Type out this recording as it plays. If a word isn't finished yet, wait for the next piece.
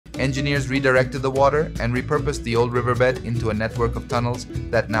engineers redirected the water and repurposed the old riverbed into a network of tunnels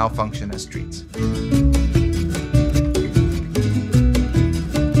that now function as streets.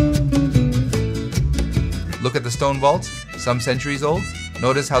 Look at the stone vaults, some centuries old.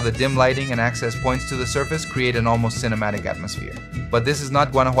 Notice how the dim lighting and access points to the surface create an almost cinematic atmosphere. But this is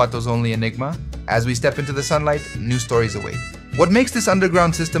not Guanajuato's only enigma. As we step into the sunlight, new stories await. What makes this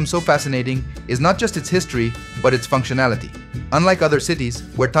underground system so fascinating is not just its history, but its functionality. Unlike other cities,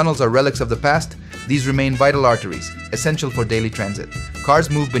 where tunnels are relics of the past, these remain vital arteries, essential for daily transit. Cars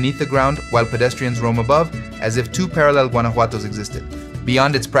move beneath the ground while pedestrians roam above, as if two parallel Guanajuatos existed.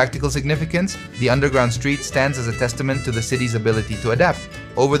 Beyond its practical significance, the underground street stands as a testament to the city's ability to adapt.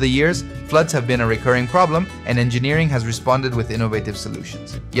 Over the years, floods have been a recurring problem, and engineering has responded with innovative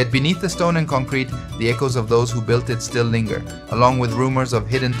solutions. Yet beneath the stone and concrete, the echoes of those who built it still linger, along with rumors of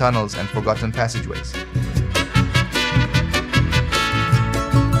hidden tunnels and forgotten passageways.